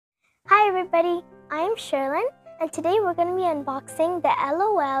everybody, I'm Sherlyn, and today we're going to be unboxing the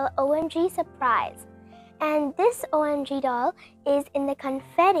LOL OMG Surprise. And this OMG doll is in the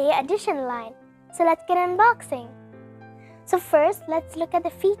Confetti Edition line. So let's get unboxing. So first, let's look at the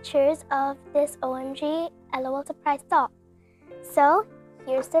features of this OMG LOL Surprise doll. So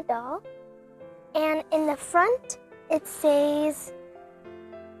here's the doll, and in the front it says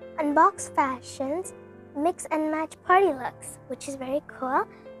Unbox Fashions Mix and Match Party Looks, which is very cool.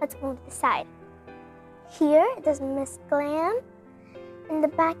 Let's move to the side. Here it says Miss Glam. In the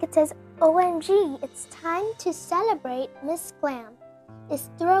back it says, OMG, it's time to celebrate. Miss Glam is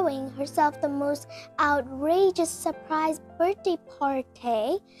throwing herself the most outrageous surprise birthday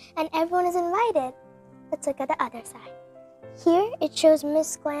party and everyone is invited. Let's look at the other side. Here it shows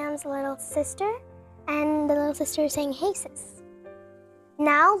Miss Glam's little sister, and the little sister is saying, hey sis.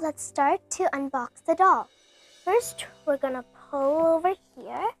 Now let's start to unbox the doll. First, we're gonna pull over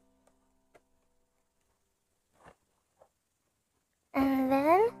here. And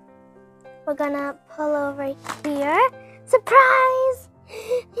then we're gonna pull over here. Surprise!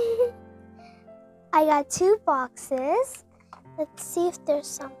 I got two boxes. Let's see if there's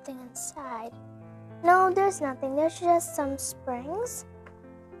something inside. No, there's nothing. There's just some springs.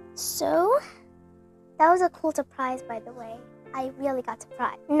 So, that was a cool surprise, by the way. I really got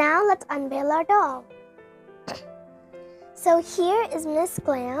surprised. Now let's unveil our doll. So here is Miss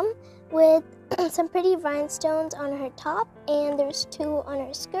Glam with some pretty rhinestones on her top, and there's two on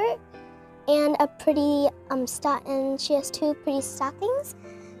her skirt, and a pretty and she has two pretty stockings.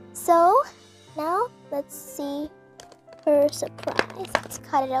 So now let's see her surprise. Let's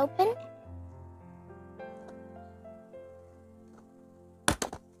cut it open.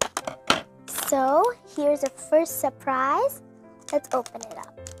 So here's the first surprise. Let's open it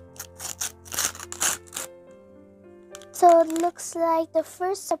up. So it looks like the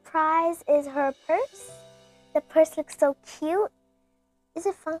first surprise is her purse. The purse looks so cute. Is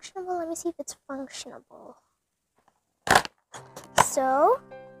it functionable? Let me see if it's functionable. So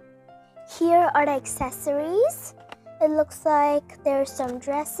here are the accessories. It looks like there's some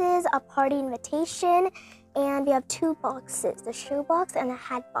dresses, a party invitation, and we have two boxes, the shoe box and the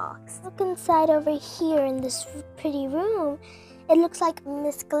hat box. Look inside over here in this pretty room. It looks like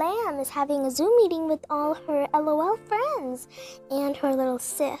Miss Glam is having a Zoom meeting with all her LOL friends and her little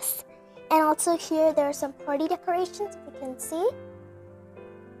sis. And also here there are some party decorations, if you can see.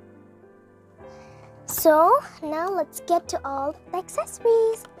 So now let's get to all the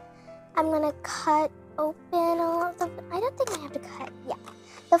accessories. I'm gonna cut open all of them. I don't think I have to cut. Yeah.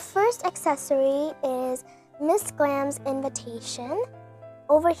 The first accessory is Miss Glam's invitation.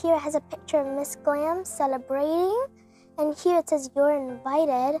 Over here it has a picture of Miss Glam celebrating. And here it says, you're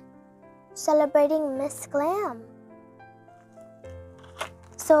invited, celebrating Miss Glam.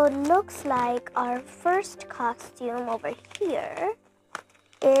 So it looks like our first costume over here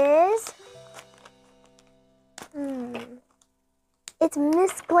is, it's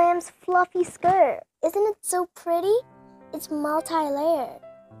Miss Glam's fluffy skirt. Isn't it so pretty? It's multi-layered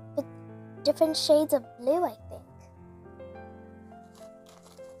with different shades of blue, I think.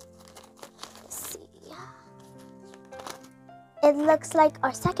 It looks like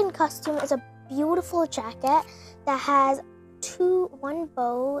our second costume is a beautiful jacket that has one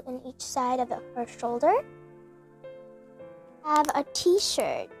bow in each side of her shoulder. I have a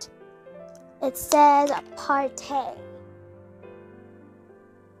t-shirt. It says Party.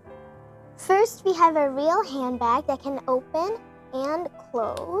 First, we have a real handbag that can open and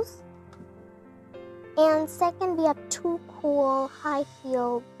close. And second, we have two cool high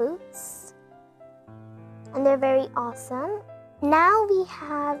heel boots. And they're very awesome. Now we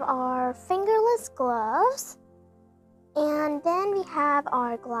have our fingerless gloves, and then we have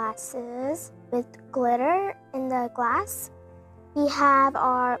our glasses with glitter in the glass. We have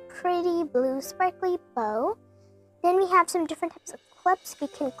our pretty blue sparkly bow. Then we have some different types of clips we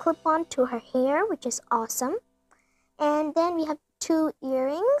can clip on to her hair, which is awesome. And then we have two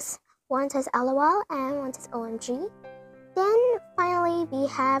earrings. One says LOL and one says OMG. Then finally we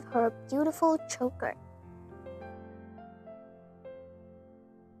have her beautiful choker.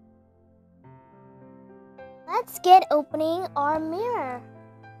 Let's get opening our mirror.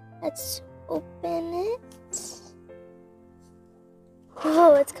 Let's open it.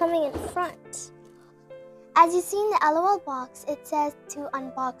 Oh, it's coming in front. As you see in the LOL box, it says to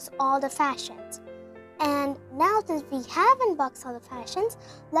unbox all the fashions. And now that we have unboxed all the fashions,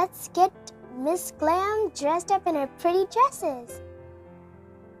 let's get Miss Glam dressed up in her pretty dresses.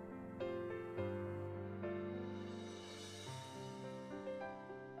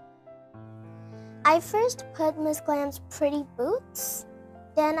 I first put Miss Glam's pretty boots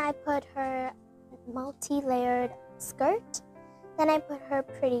Then I put her multi-layered skirt. Then I put her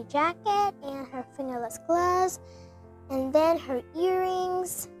pretty jacket and her fingerless gloves. And then her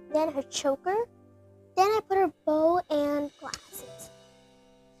earrings. Then her choker. Then I put her bow and glasses.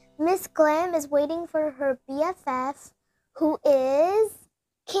 Miss Glam is waiting for her BFF, who is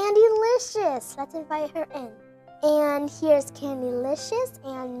Candylicious. Let's invite her in. And here's Candylicious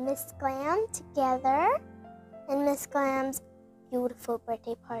and Miss Glam together in Miss Glam's beautiful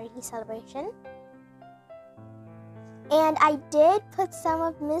birthday party celebration. And I did put some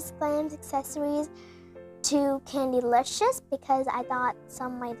of Miss Glam's accessories to Candylicious because I thought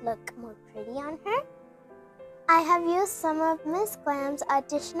some might look more pretty on her. I have used some of Miss Glam's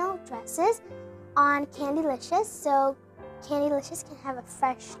additional dresses on Candylicious so Candylicious can have a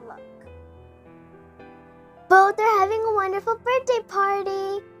fresh look. Both are having a wonderful birthday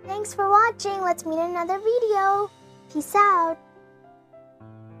party. Thanks for watching. Let's meet in another video. Peace out.